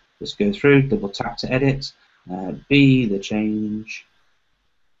and just go through. Double tap to edit. Be the change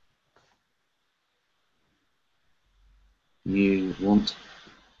you want.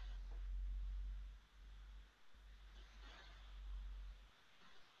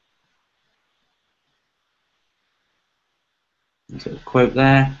 There's a little quote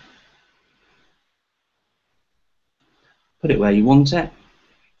there. Put it where you want it,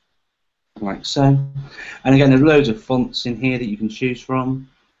 like so. And again, there's loads of fonts in here that you can choose from.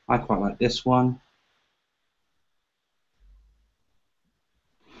 I quite like this one.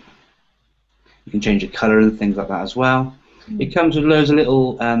 You can change the colour and things like that as well. It comes with loads of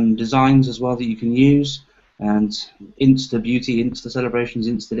little designs as well that you can use, and Insta Beauty, Insta Celebrations,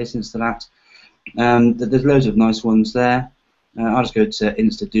 Insta this, Insta that. There's loads of nice ones there. I'll just go to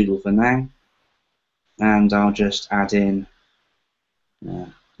Insta Doodle for now, and I'll just add in a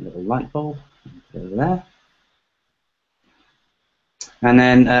little light bulb over there. And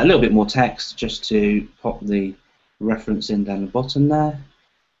then a little bit more text just to pop the reference in down the bottom there.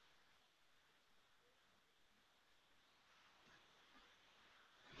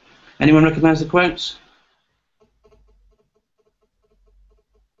 Anyone recognise the quotes?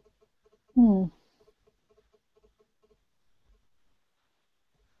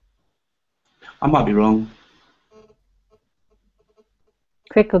 I might be wrong.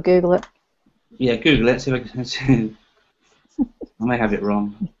 Quick, or Google it. Yeah, Google it, see if I can see. I may have it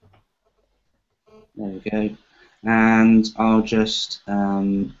wrong. There we go. And I'll just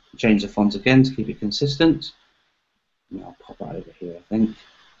change the font again to keep it consistent. And I'll pop that over here, I think.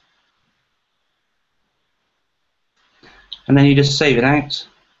 And then you just save it out.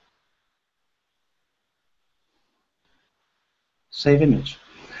 Save image.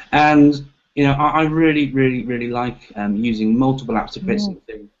 And I really like using multiple apps to create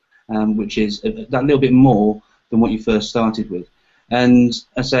something which is that little bit more than what you first started with. And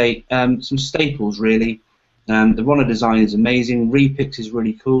I say some staples really. The runner design is amazing. Repix is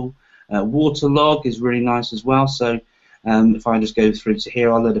really cool. Waterlog is really nice as well. So if I just go through to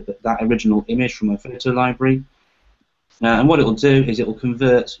here, I'll load up that original image from my photo library. And what it will do is it will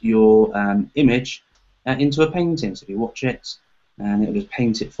convert your image into a painting. So if you watch it, and it will just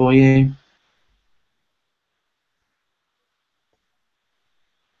paint it for you.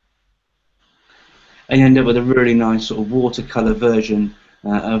 And you end up with a really nice sort of watercolor version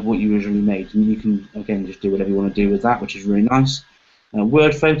of what you originally made. And you can, again, just do whatever you want to do with that, which is really nice.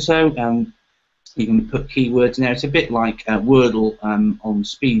 Word photo, you can put keywords in there. It's a bit like Wordle on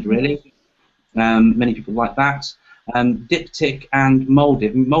speed, really. Many people like that. Diptych and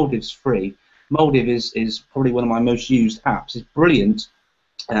Moldiv. Moldiv's free. Moldiv is probably one of my most used apps. It's brilliant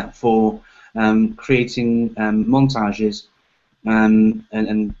for creating montages and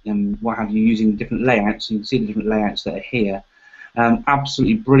what have you, using different layouts. You can see the different layouts that are here.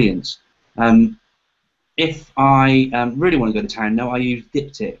 Absolutely brilliant. If I really want to go to town, no, I use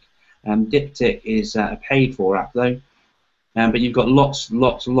Diptych. Diptych is a paid-for app though, but you've got lots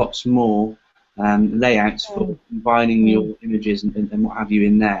more layouts for combining your images and what have you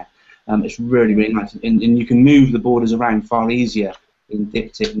in there. It's really nice, and you can move the borders around far easier in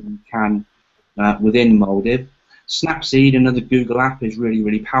Diptych than you can within Moldiv. Snapseed, another Google app, is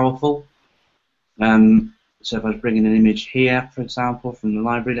really powerful. So if I was bringing an image here, for example, from the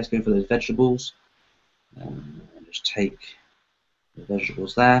library, let's go for those vegetables. Just take the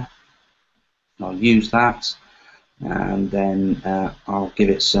vegetables there. I'll use that, and then I'll give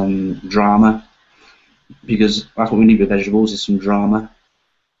it some drama, because that's what we need with vegetables, is some drama.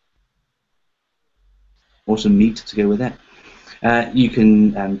 Or some meat to go with it. You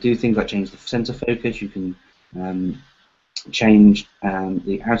can do things like change the center focus. You can change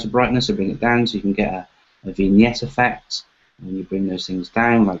the outer brightness, or bring it down, so you can get a vignette effect. And you bring those things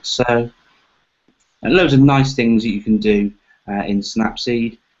down like so. And loads of nice things that you can do in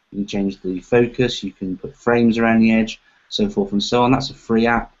Snapseed. You can change the focus. You can put frames around the edge, so forth and so on. That's a free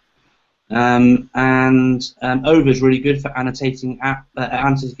app. And Over is really good for annotating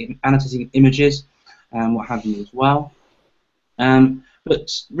images and what have you as well.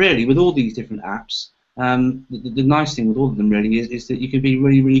 But really, with all these different apps, the nice thing with all of them really is that you can be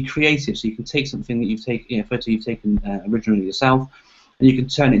really, really creative. So you can take something that you've taken, a photo you've taken originally yourself, and you can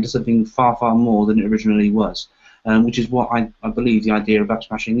turn it into something far, far more than it originally was. Which is what I believe the idea of app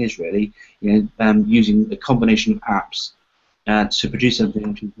smashing is really, using a combination of apps to produce something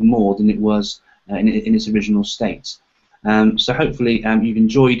which is more than it was in its original state. So hopefully you've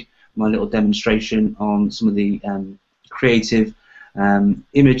enjoyed my little demonstration on some of the creative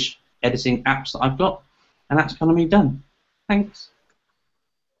image editing apps that I've got, and that's kind of me done. Thanks.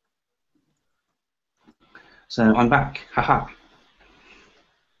 So I'm back. Haha.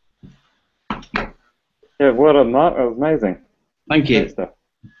 Yeah, well done, Mark. That was amazing. Thank you. Great stuff.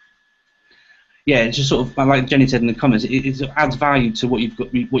 Yeah, it's just sort of like Jenny said in the comments. It adds value to what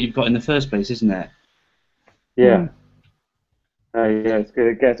you've got in the first place, isn't it? Yeah. Yeah, it's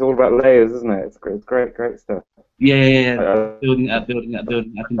good. It's all about layers, isn't it? It's great, great stuff. Yeah. Building up.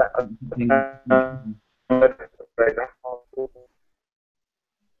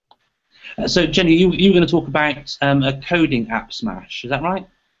 So Jenny, you were going to talk about a coding app smash. Is that right?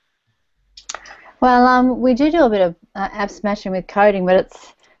 Well, we do a bit of app smashing with coding, but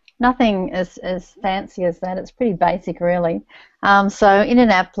it's nothing as fancy as that. It's pretty basic, really. So in an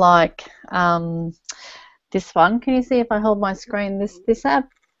app like this one, can you see if I hold my screen? This app,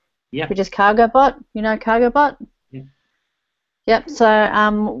 yeah, which is CargoBot. You know CargoBot? Yeah. Yep.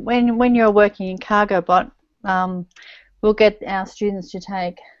 So when you're working in CargoBot, we'll get our students to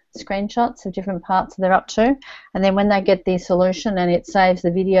take screenshots of different parts that they're up to, and then when they get the solution and it saves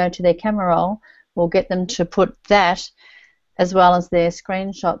the video to their camera roll, we'll get them to put that as well as their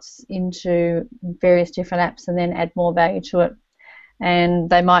screenshots into various different apps and then add more value to it. And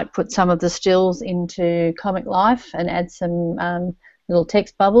they might put some of the stills into Comic Life and add some little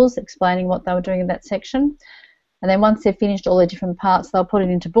text bubbles explaining what they were doing in that section. And then once they've finished all the different parts, they'll put it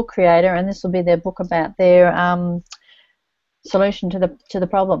into Book Creator, and this will be their book about their solution to the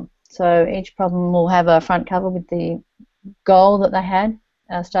problem. So each problem will have a front cover with the goal that they had,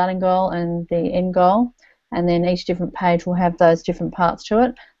 starting goal and the end goal, and then each different page will have those different parts to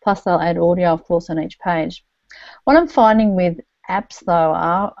it, plus they'll add audio, of course, on each page. What I'm finding with apps, though,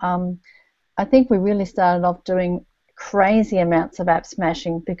 are I think we really started off doing crazy amounts of app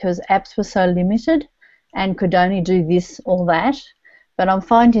smashing because apps were so limited and could only do this or that. But I'm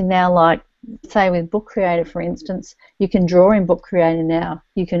finding now, like, say with Book Creator, for instance, you can draw in Book Creator now,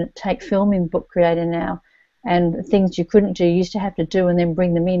 you can take film in Book Creator now, and things you couldn't do, you used to have to do and then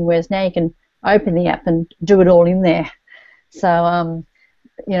bring them in, whereas now you can open the app and do it all in there. So,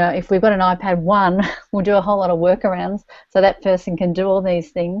 you know, if we've got an iPad 1, we'll do a whole lot of workarounds so that person can do all these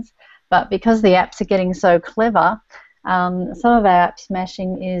things. But because the apps are getting so clever, some of our app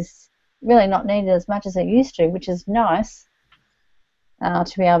smashing is really not needed as much as it used to, which is nice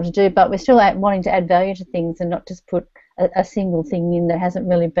to be able to do. But we're still wanting to add value to things and not just put a single thing in that hasn't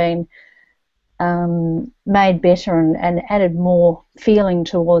really been made better and added more feeling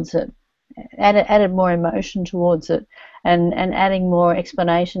towards it, added more emotion towards it, and adding more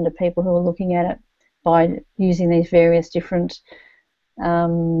explanation to people who are looking at it by using these various different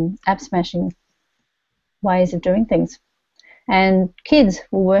app smashing ways of doing things. And kids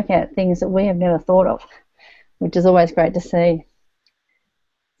will work out things that we have never thought of, which is always great to see.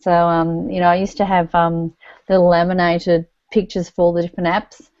 So, you know, I used to have little laminated pictures for all the different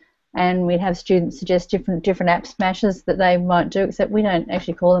apps, and we'd have students suggest different app smashes that they might do, except we don't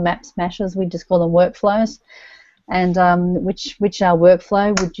actually call them app smashes, we just call them workflows. And which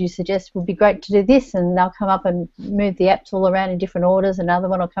workflow would you suggest would be great to do this? And they'll come up and move the apps all around in different orders. Another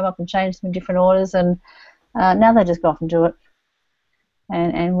one will come up and change them in different orders, and now they just go off and do it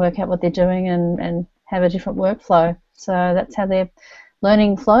and work out what they're doing and have a different workflow. So that's how their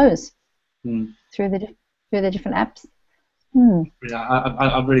learning flows through the different apps.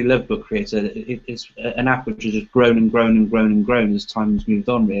 I really love Book Creator. It's an app which has just grown and grown and grown and grown as time has moved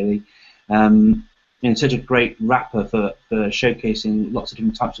on, really. And such a great wrapper for showcasing lots of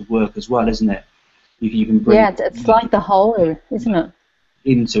different types of work as well, isn't it? You can bring it's like the whole, isn't it?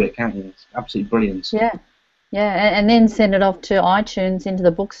 Into it, can't you? It's absolutely brilliant. Yeah, and then send it off to iTunes into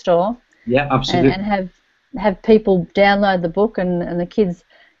the bookstore. Yeah, absolutely. And have people download the book, and the kids,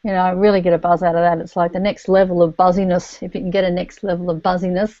 you know, really get a buzz out of that. It's like the next level of buzziness, if you can get a next level of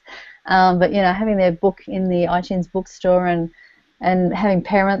buzziness. But, you know, having their book in the iTunes bookstore and having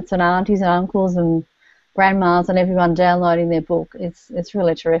parents and aunties and uncles and grandmas and everyone downloading their book, it's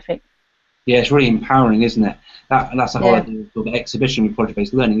really terrific. Yeah, it's really empowering, isn't it? That's the whole idea of the exhibition with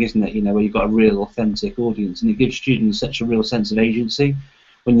project-based learning, isn't it? You know, where you've got a real authentic audience, and it gives students such a real sense of agency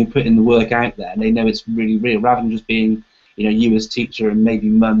when you put in the work out there, and they know it's really real, rather than just being, you as teacher and maybe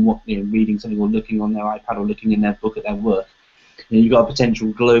mum reading something or looking on their iPad or looking in their book at their work. You've got a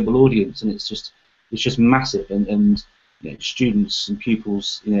potential global audience, and it's just massive. And students and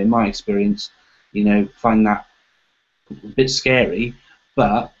pupils, in my experience, find that a bit scary,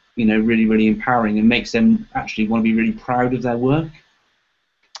 but really, really empowering, and makes them actually want to be really proud of their work.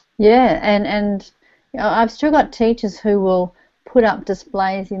 Yeah, and I've still got teachers who will put up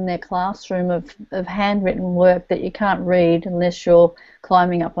displays in their classroom of handwritten work that you can't read unless you're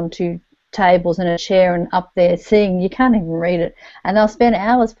climbing up onto tables and a chair and up there seeing. You can't even read it, and they'll spend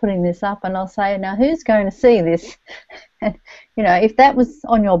hours putting this up, and I'll say, now who's going to see this? And if that was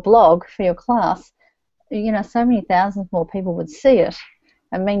on your blog for your class, so many thousands more people would see it.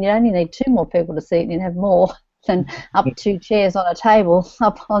 I mean, you only need 2 more people to see it, and you'd have more than up 2 chairs on a table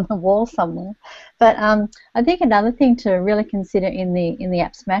up on the wall somewhere. But I think another thing to really consider in the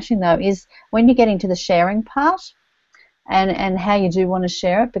app smashing, though, is when you get into the sharing part, and how you do want to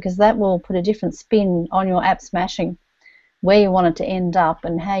share it, because that will put a different spin on your app smashing, where you want it to end up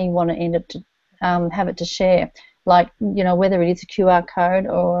and how you want to end it to have it to share. Like, whether it is a QR code,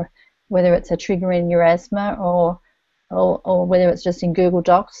 or whether it's a trigger in your asthma, or whether it's just in Google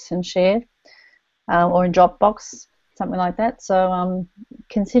Docs and shared, or in Dropbox, something like that. So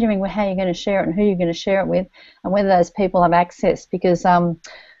considering how you're going to share it and who you're going to share it with, and whether those people have access, because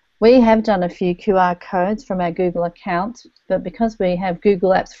we have done a few QR codes from our Google account, but because we have Google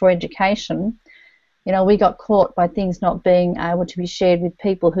Apps for Education, we got caught by things not being able to be shared with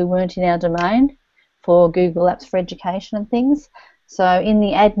people who weren't in our domain for Google Apps for Education and things. So in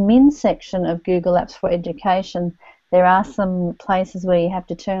the admin section of Google Apps for Education, there are some places where you have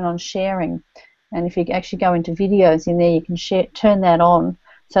to turn on sharing. And if you actually go into videos in there, you can turn that on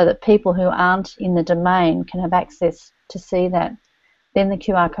so that people who aren't in the domain can have access to see that. Then the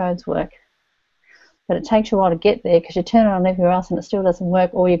QR codes work. But it takes you a while to get there, because you turn it on everywhere else and it still doesn't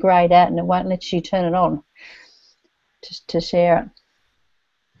work, or you're greyed out and it won't let you turn it on to share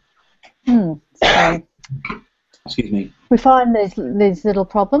it. So Excuse me. we find these little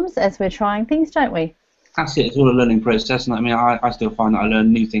problems as we're trying things, don't we? That's it. It's all a learning process, and I mean, I still find that I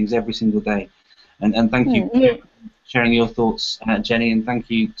learn new things every single day. And thank you for sharing your thoughts, Jenny, and thank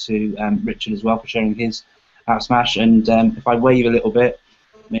you to Richard as well for sharing his app smash. And if I wave a little bit,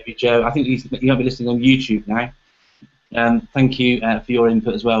 maybe Joe, I think you might be listening on YouTube now. Thank you for your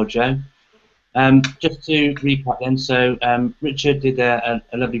input as well, Joe. Just to recap then, so Richard did a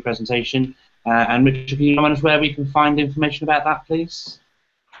lovely presentation, and Richard, can you remind us where we can find information about that, please?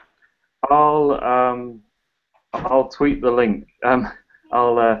 I'll tweet the link. I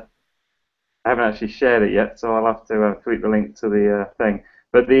haven't actually shared it yet, so I'll have to tweet the link to the thing.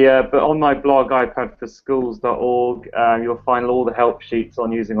 But on my blog, iPadforschools.org, you'll find all the help sheets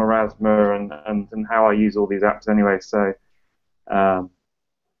on using Erasmus and how I use all these apps anyway. So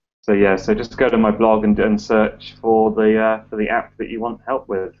so just go to my blog and search for the app that you want help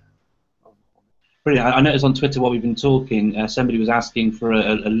with. Brilliant. I noticed on Twitter while we've been talking, somebody was asking for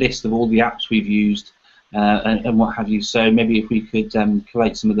a list of all the apps we've used and what have you. So maybe if we could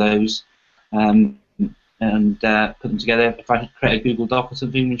collate some of those and put them together. If I create a Google Doc or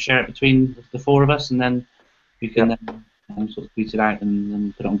something and share it between the 4 of us, and then we can sort of tweet it out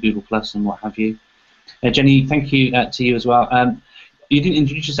and put it on Google Plus and what have you. Jenny, thank you to you as well. You didn't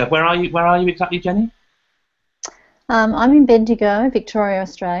introduce yourself. Where are you exactly, Jenny? I'm in Bendigo, Victoria,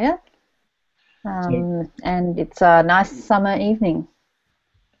 Australia. And it's a nice summer evening.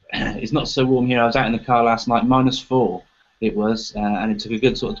 It's not so warm here. I was out in the car last night, -4 it was, and it took a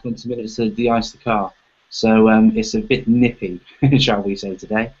good sort of 20 minutes to de-ice the car. So it's a bit nippy, shall we say,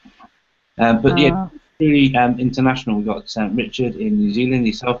 today. But yeah, really international. We've got Richard in New Zealand,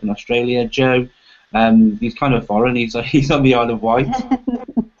 yourself in Australia, Joe. He's kind of foreign. He's on the Isle of Wight.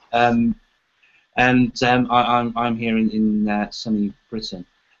 And I'm here in sunny Britain.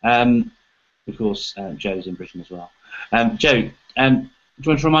 Of course, Joe's in Britain as well. Joe, do you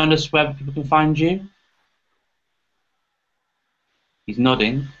want to remind us where people can find you? He's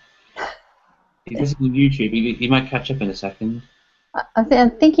nodding. He's listening to YouTube. He might catch up in a second. I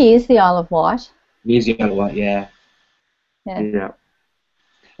think he is the Isle of Wight. He is the Isle of Wight, yeah. Yeah.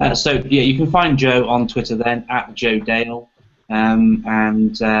 So yeah, you can find Joe on Twitter then @JoeDale,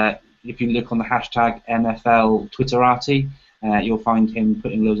 and if you look on the hashtag MFL Twitterati, you'll find him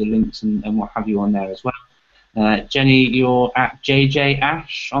putting loads of links and what have you on there as well. Jenny, you're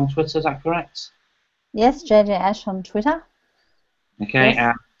 @JJAsh on Twitter, is that correct? Yes, JJAsh on Twitter. Okay,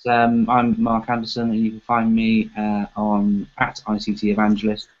 Yes. and I'm Mark Anderson, and you can find me on @ICT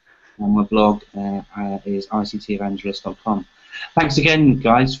Evangelist, and my blog is ictevangelist.com. Thanks again,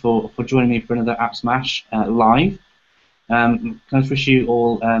 guys, for joining me for another App Smash live. Can I just wish you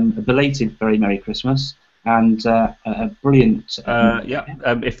all a belated very Merry Christmas and a brilliant. Yeah.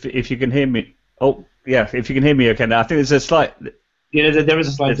 If you can hear me. Oh, yeah. If you can hear me, okay. Now I think there's a slight. Yeah, there is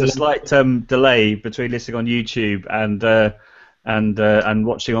a slight. There's a slight delay between listening on YouTube and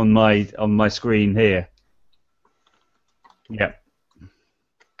watching on my screen here. Yeah.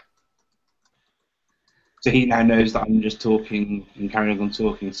 So he now knows that I'm just talking and carrying on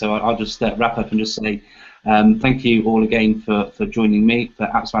talking. So I'll just wrap up and just say thank you all again for joining me for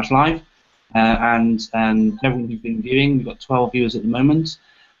AppSmashLive. And everyone who's been viewing, we've got 12 viewers at the moment.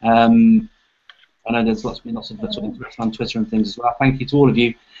 I know there's lots of interaction on Twitter and things as well. Thank you to all of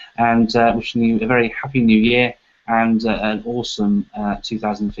you, and wishing you a very happy New Year and an awesome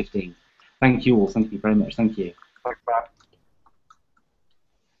 2015. Thank you all. Thank you very much. Thank you. Thanks, Matt.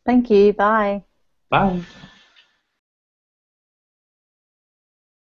 Thank you. Bye. Bye.